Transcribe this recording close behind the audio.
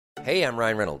Hey, I'm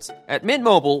Ryan Reynolds. At Mint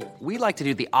Mobile, we like to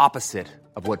do the opposite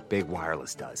of what Big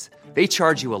Wireless does. They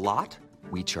charge you a lot,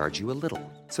 we charge you a little.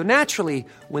 So naturally,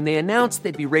 when they announced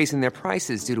they'd be raising their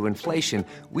prices due to inflation,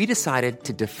 we decided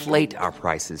to deflate our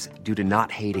prices due to not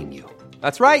hating you.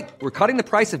 That's right. We're cutting the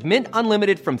price of Mint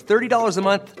Unlimited from $30 a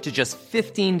month to just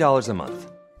 $15 a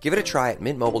month. Give it a try at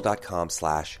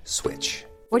mintmobile.com/switch.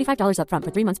 $45 up front for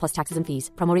 3 months plus taxes and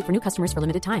fees. Promo rate for new customers for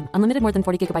limited time. Unlimited more than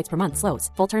 40 gigabytes per month. Slows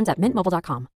full terms at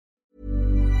mintmobile.com.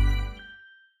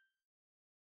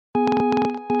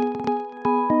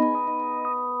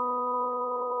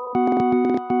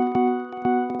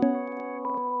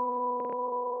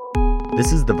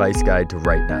 This is the Vice Guide to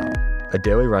Right Now, a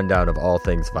daily rundown of all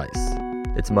things Vice.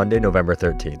 It's Monday, November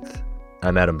 13th.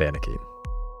 I'm Adam Bannicky.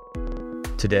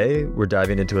 Today, we're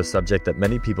diving into a subject that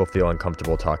many people feel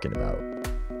uncomfortable talking about.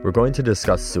 We're going to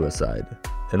discuss suicide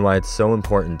and why it's so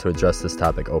important to address this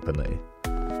topic openly.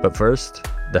 But first,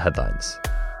 the headlines.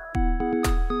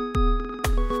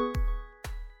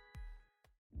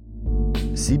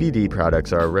 CBD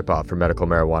products are a ripoff for medical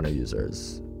marijuana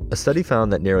users. A study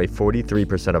found that nearly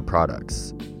 43% of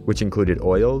products, which included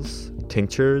oils,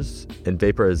 tinctures, and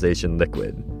vaporization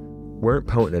liquid, weren't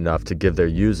potent enough to give their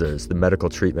users the medical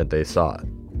treatment they sought.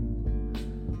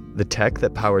 The tech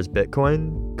that powers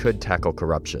Bitcoin could tackle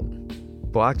corruption.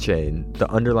 Blockchain, the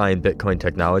underlying Bitcoin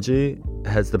technology,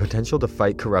 has the potential to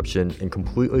fight corruption and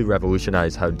completely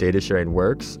revolutionize how data sharing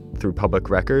works through public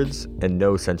records and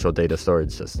no central data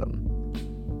storage system.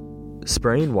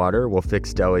 Spraying water will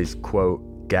fix Delhi's, quote,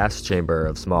 gas chamber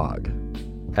of smog.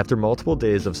 After multiple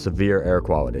days of severe air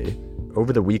quality,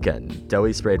 over the weekend,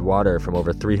 Delhi sprayed water from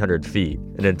over 300 feet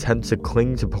in an attempt to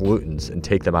cling to pollutants and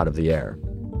take them out of the air.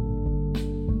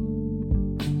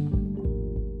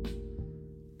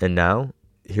 And now,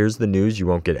 here's the news you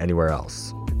won't get anywhere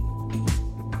else.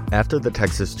 After the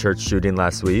Texas church shooting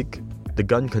last week, the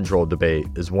gun control debate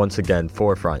is once again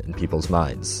forefront in people's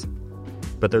minds.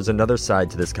 But there's another side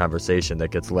to this conversation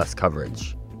that gets less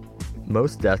coverage.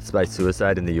 Most deaths by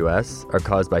suicide in the US are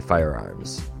caused by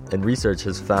firearms, and research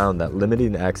has found that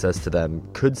limiting access to them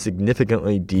could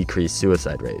significantly decrease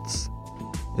suicide rates.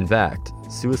 In fact,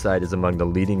 suicide is among the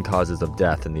leading causes of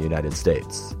death in the United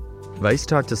States. Vice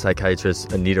talked to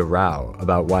psychiatrist Anita Rao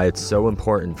about why it's so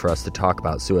important for us to talk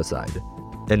about suicide,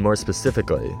 and more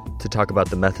specifically, to talk about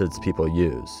the methods people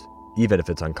use, even if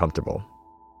it's uncomfortable.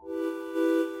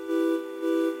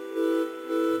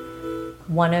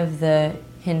 One of the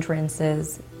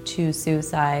hindrances to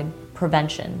suicide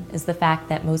prevention is the fact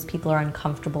that most people are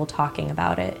uncomfortable talking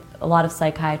about it. A lot of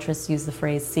psychiatrists use the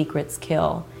phrase secrets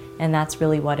kill, and that's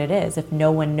really what it is. If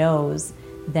no one knows,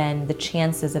 then the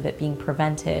chances of it being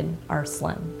prevented are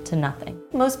slim to nothing.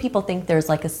 Most people think there's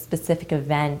like a specific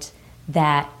event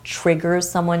that triggers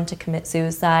someone to commit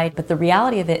suicide, but the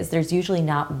reality of it is there's usually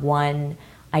not one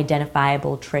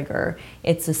identifiable trigger.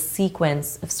 It's a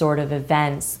sequence of sort of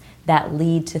events that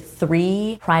lead to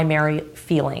three primary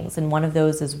feelings, and one of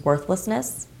those is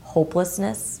worthlessness,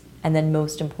 hopelessness, and then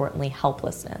most importantly,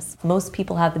 helplessness. Most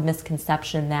people have the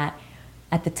misconception that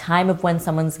at the time of when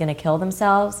someone's going to kill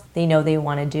themselves, they know they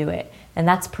want to do it. And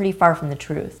that's pretty far from the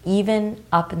truth. Even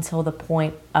up until the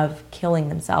point of killing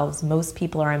themselves, most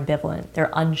people are ambivalent. They're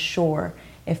unsure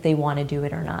if they want to do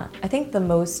it or not. I think the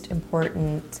most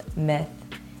important myth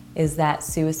is that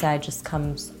suicide just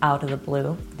comes out of the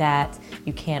blue, that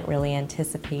you can't really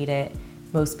anticipate it.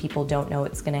 Most people don't know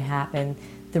it's going to happen.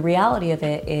 The reality of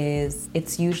it is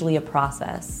it's usually a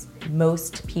process.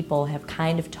 Most people have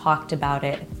kind of talked about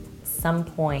it at some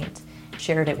point,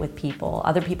 shared it with people.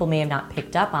 Other people may have not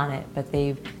picked up on it, but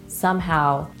they've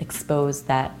somehow exposed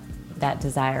that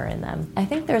desire in them. I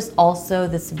think there's also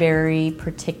this very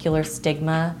particular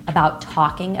stigma about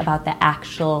talking about the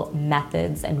actual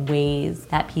methods and ways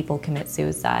that people commit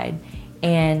suicide.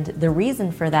 And the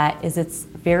reason for that is it's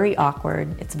very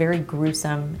awkward, it's very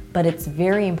gruesome, but it's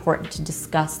very important to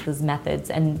discuss those methods,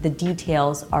 and the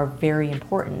details are very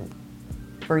important.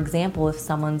 For example, if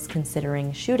someone's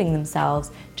considering shooting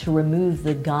themselves, to remove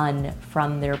the gun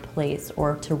from their place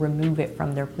or to remove it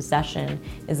from their possession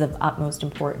is of utmost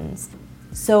importance.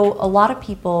 So a lot of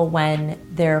people, when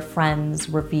their friends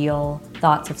reveal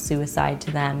thoughts of suicide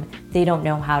to them, they don't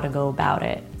know how to go about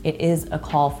it. It is a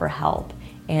call for help.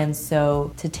 And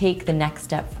so to take the next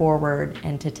step forward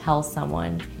and to tell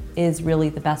someone is really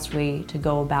the best way to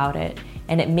go about it.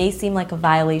 And it may seem like a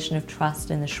violation of trust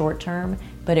in the short term,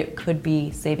 but it could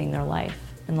be saving their life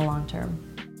in the long term.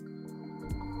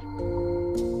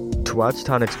 To watch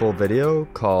Tonic's full video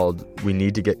called "We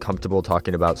Need to Get Comfortable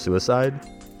Talking About Suicide,"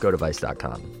 go to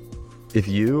Vice.com. If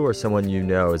you or someone you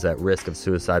know is at risk of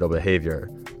suicidal behavior,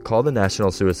 call the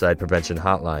National Suicide Prevention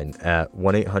Hotline at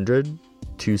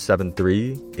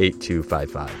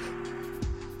 1-800-273-8255.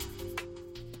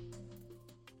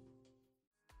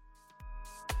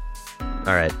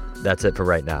 All right, that's it for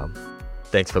right now.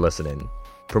 Thanks for listening.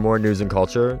 For more news and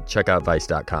culture, check out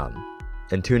Vice.com.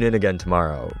 And tune in again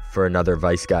tomorrow for another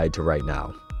Vice Guide to Right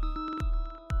Now.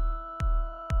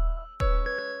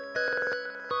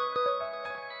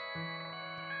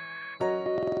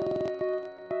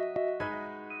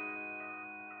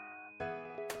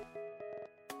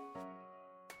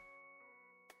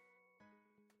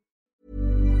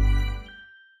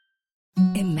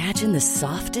 Imagine the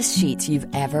softest sheets you've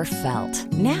ever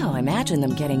felt. Now imagine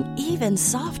them getting even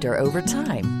softer over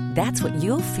time. That's what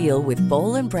you'll feel with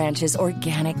Boll & Branch's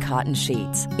organic cotton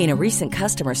sheets. In a recent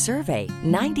customer survey,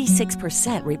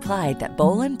 96% replied that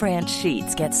Boll & Branch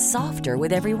sheets get softer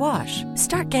with every wash.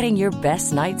 Start getting your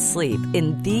best night's sleep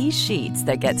in these sheets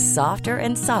that get softer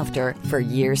and softer for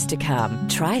years to come.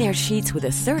 Try their sheets with a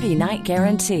 30-night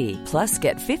guarantee. Plus,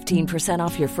 get 15%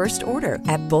 off your first order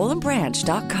at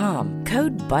bollandbranch.com.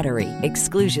 Code BUTTERY.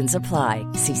 Exclusions apply.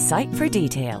 See site for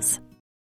details.